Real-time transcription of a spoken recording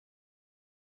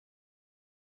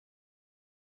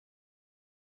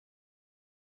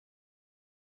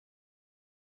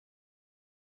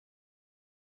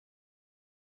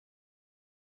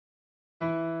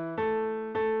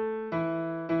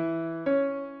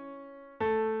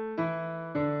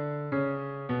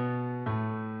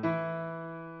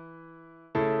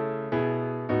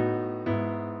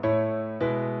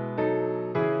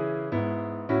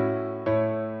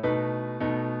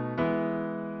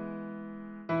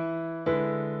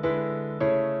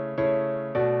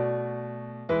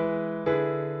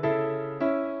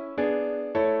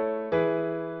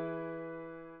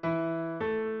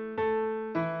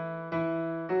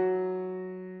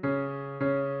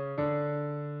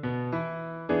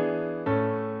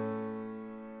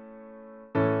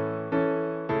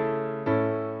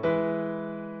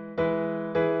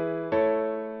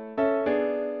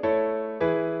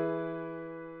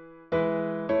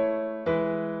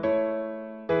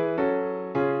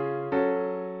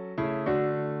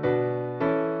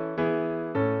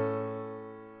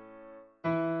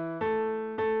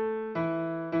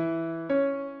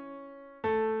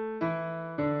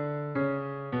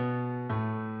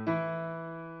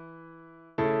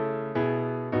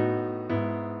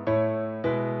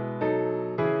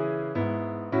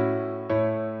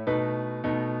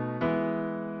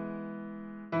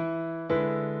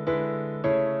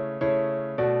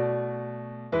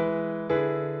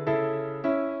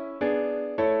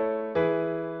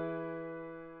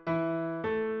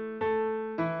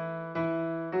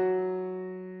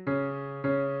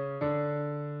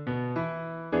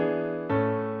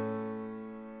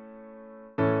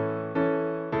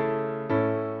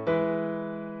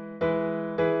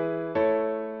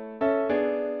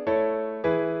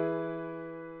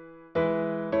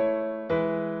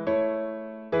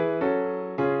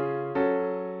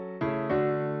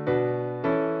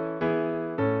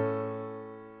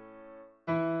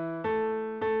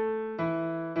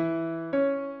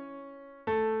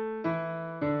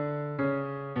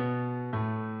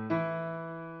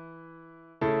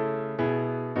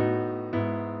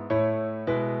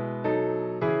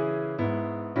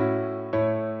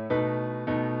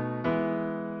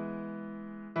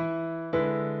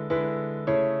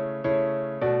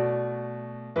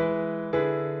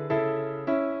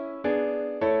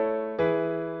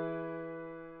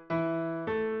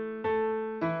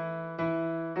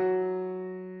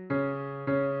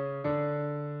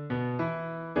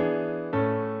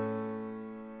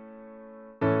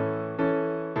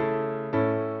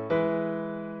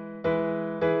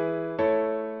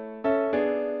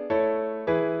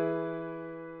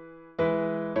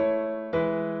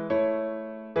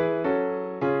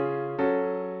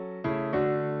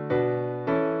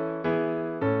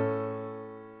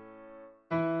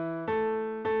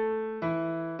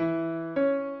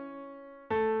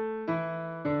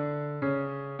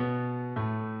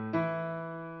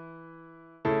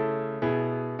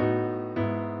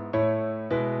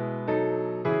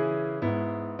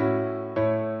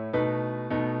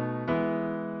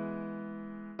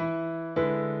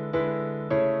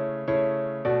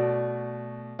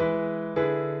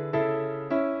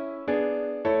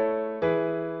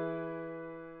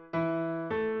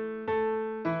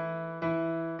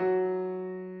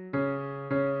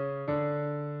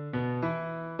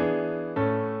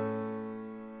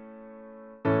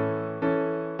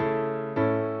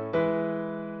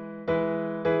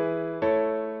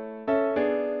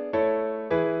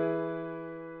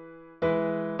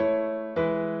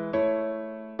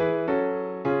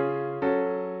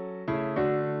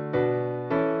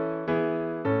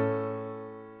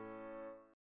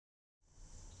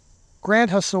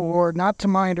Grant us, O Lord, not to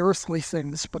mind earthly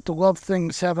things, but to love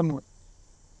things heavenly.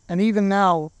 And even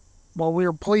now, while we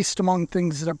are placed among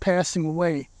things that are passing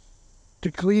away, to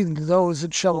cleave to those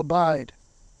that shall abide.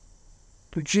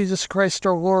 Through Jesus Christ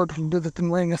our Lord, who liveth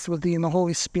and reigneth with thee in the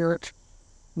Holy Spirit,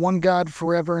 one God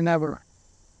forever and ever.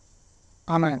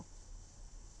 Amen.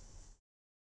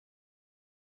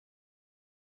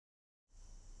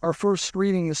 Our first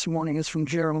reading this morning is from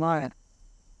Jeremiah.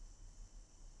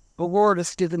 The Lord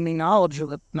has given me knowledge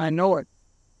of it, and I know it,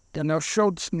 and thou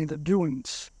showedst me the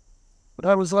doings. But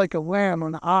I was like a lamb or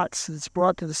an ox that is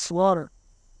brought to the slaughter,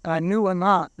 and I knew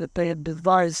not that they had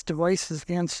devised devices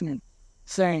against me,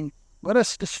 saying, Let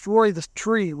us destroy the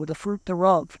tree with the fruit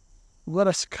thereof. Let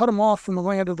us cut him off from the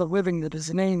land of the living, that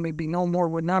his name may be no more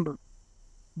remembered.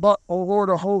 But, O Lord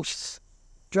of hosts,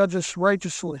 judge us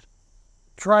righteously.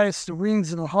 Triest the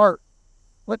reins in the heart.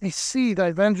 Let me see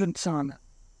thy vengeance on it.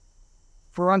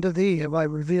 For unto thee have I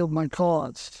revealed my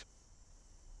cause.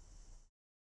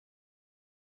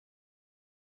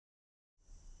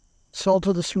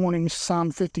 Psalter this morning is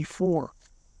Psalm 54.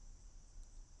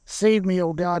 Save me,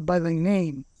 O God, by thy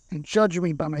name, and judge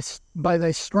me by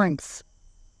thy strength.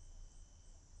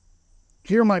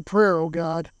 Hear my prayer, O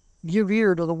God. Give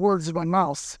ear to the words of my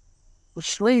mouth. The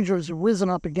strangers have risen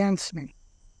up against me,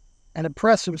 and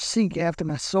oppressors seek after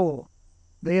my soul.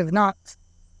 They have not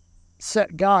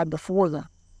set God before them.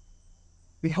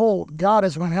 Behold, God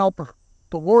is my helper.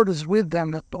 The Lord is with them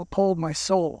that uphold my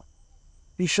soul.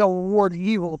 He shall reward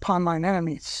evil upon mine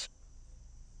enemies.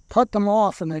 Cut them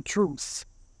off in thy truth.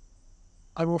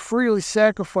 I will freely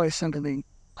sacrifice unto thee.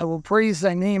 I will praise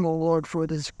thy name, O Lord, for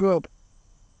it is good.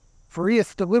 For he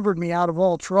hath delivered me out of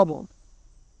all trouble,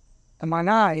 and mine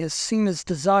eye has seen his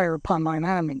desire upon mine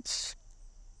enemies.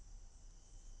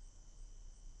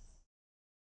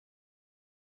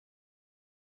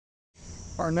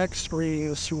 Our next reading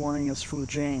this morning is from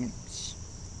James.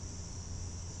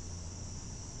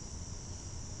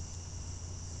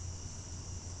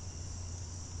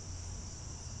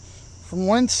 From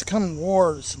whence come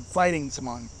wars and fightings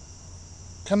among you?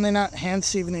 Come they not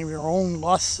hence even of your own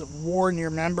lusts of war in your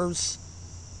members?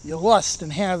 You lust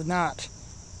and have not.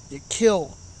 You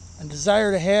kill and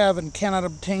desire to have and cannot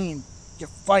obtain. You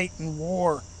fight and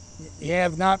war. You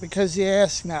have not because you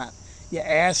ask not. You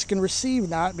ask and receive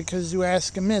not because you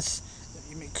ask amiss, that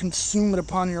you may consume it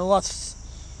upon your lusts.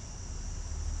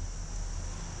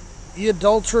 Ye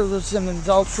adulterers and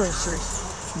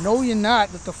adulteresses, know ye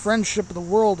not that the friendship of the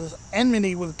world is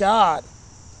enmity with God?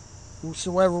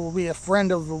 Whosoever will be a friend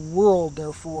of the world,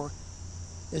 therefore,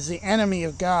 is the enemy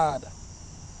of God.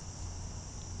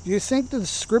 Do you think that the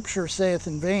Scripture saith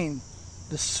in vain,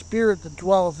 The Spirit that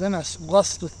dwelleth in us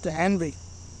lusteth to envy?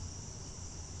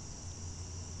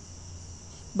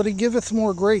 But he giveth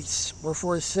more grace,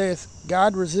 wherefore he saith,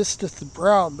 God resisteth the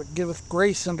proud, but giveth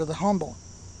grace unto the humble.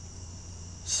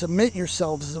 Submit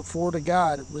yourselves therefore to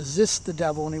God. Resist the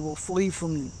devil, and he will flee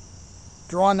from you.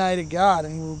 Draw nigh to God,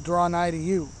 and he will draw nigh to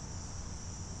you.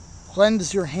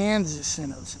 Cleanse your hands, ye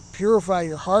sinners, and purify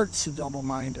your hearts, ye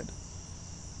double-minded.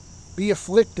 Be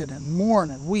afflicted, and mourn,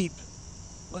 and weep.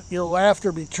 Let your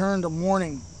laughter be turned to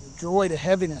mourning, your joy to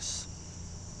heaviness.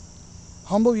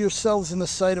 Humble yourselves in the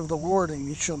sight of the Lord, and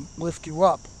he shall lift you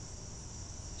up.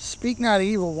 Speak not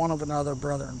evil one of another,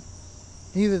 brethren.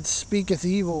 He that speaketh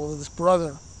evil of his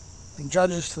brother, and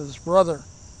judgeth his brother,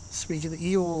 speaketh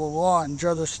evil of the law, and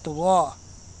judgeth the law.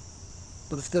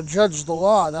 But if thou judge the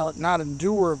law, thou art not a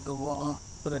doer of the law,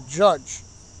 but a judge.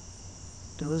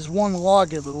 There is one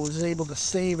lawgiver who is able to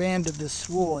save and to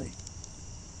destroy.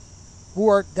 Who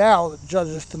art thou that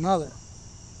judgest another?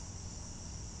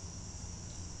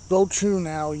 Go to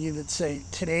now, ye that say,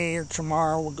 Today or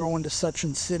tomorrow we'll go into such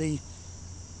and city,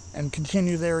 and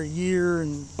continue there a year,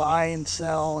 and buy and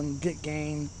sell, and get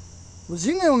gain. Was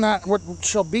ye know not what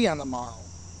shall be on the morrow?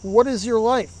 What is your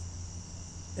life?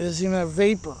 It is even a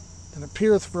vapor, that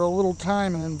appeareth for a little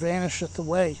time, and then vanisheth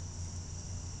away.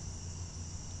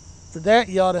 For that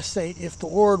ye ought to say, If the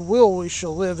Lord will, we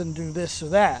shall live and do this or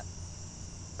that.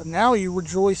 But now you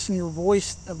rejoice in your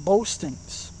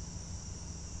boastings.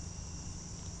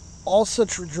 All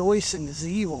such rejoicing is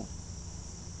evil.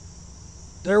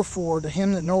 Therefore, to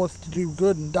him that knoweth to do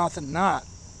good and doth it not,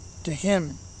 to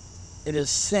him it is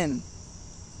sin.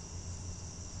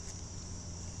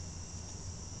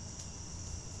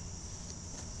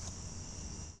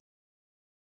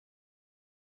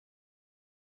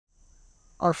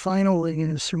 Our final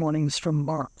reading this morning is from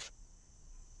Mark.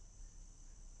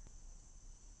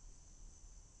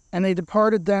 And they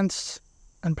departed thence,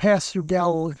 and passed through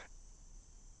Galilee,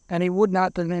 and he would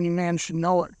not that any man should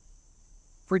know it.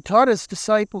 For he taught his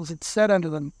disciples, and said unto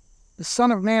them, The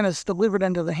Son of Man is delivered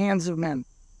into the hands of men,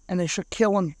 and they shall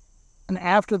kill him, and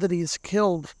after that he is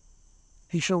killed,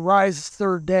 he shall rise the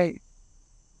third day.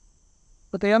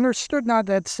 But they understood not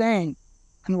that saying,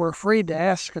 and were afraid to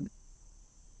ask it.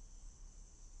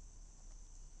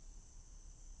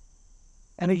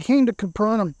 And he came to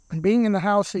Capernaum, and being in the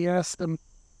house, he asked them,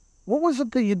 What was it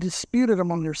that you disputed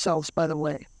among yourselves by the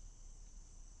way?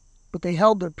 But they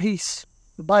held their peace.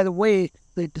 But by the way,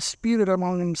 they disputed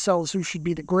among themselves who should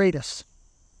be the greatest.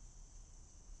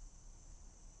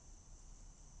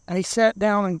 And he sat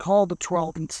down and called the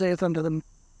 12, and saith unto them,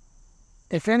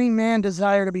 If any man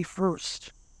desire to be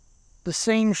first, the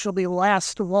same shall be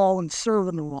last of all and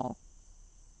servant of all.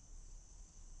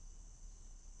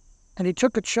 And he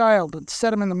took a child and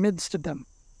set him in the midst of them.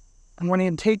 And when he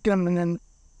had taken him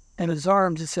in his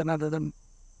arms, he said unto them,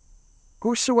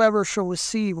 Whosoever shall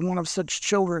receive one of such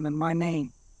children in my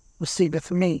name receiveth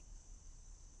me.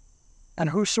 And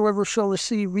whosoever shall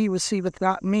receive me receiveth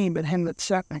not me, but him that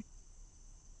sent me.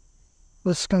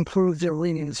 This concludes our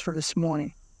readings for this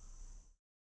morning.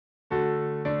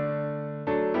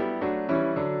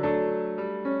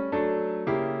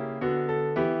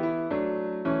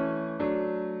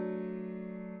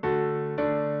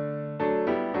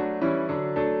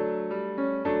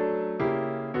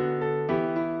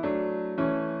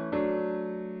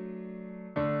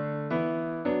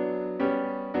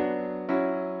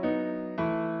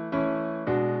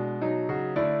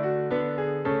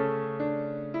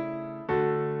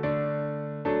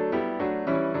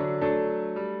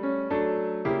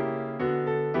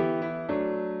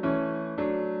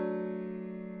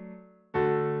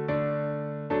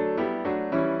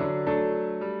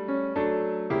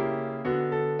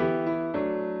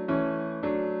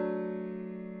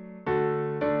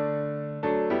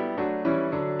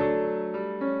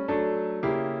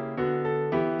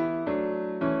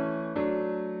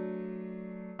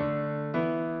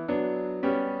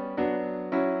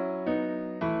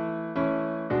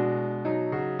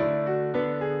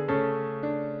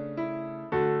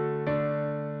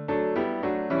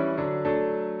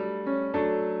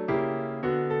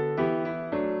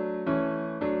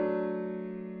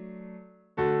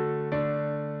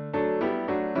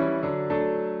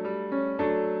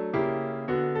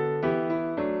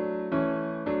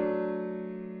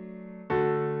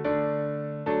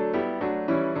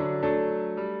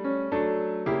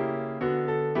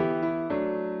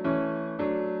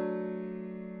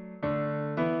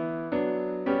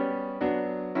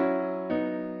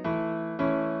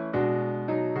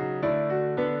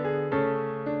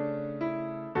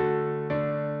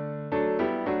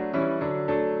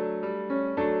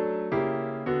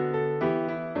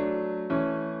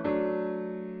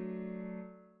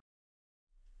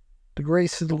 The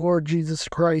grace of the Lord Jesus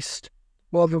Christ,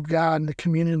 love of God, and the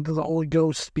communion of the Holy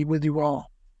Ghost be with you all.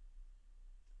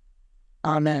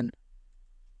 Amen.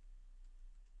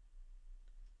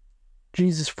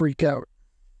 Jesus freak out.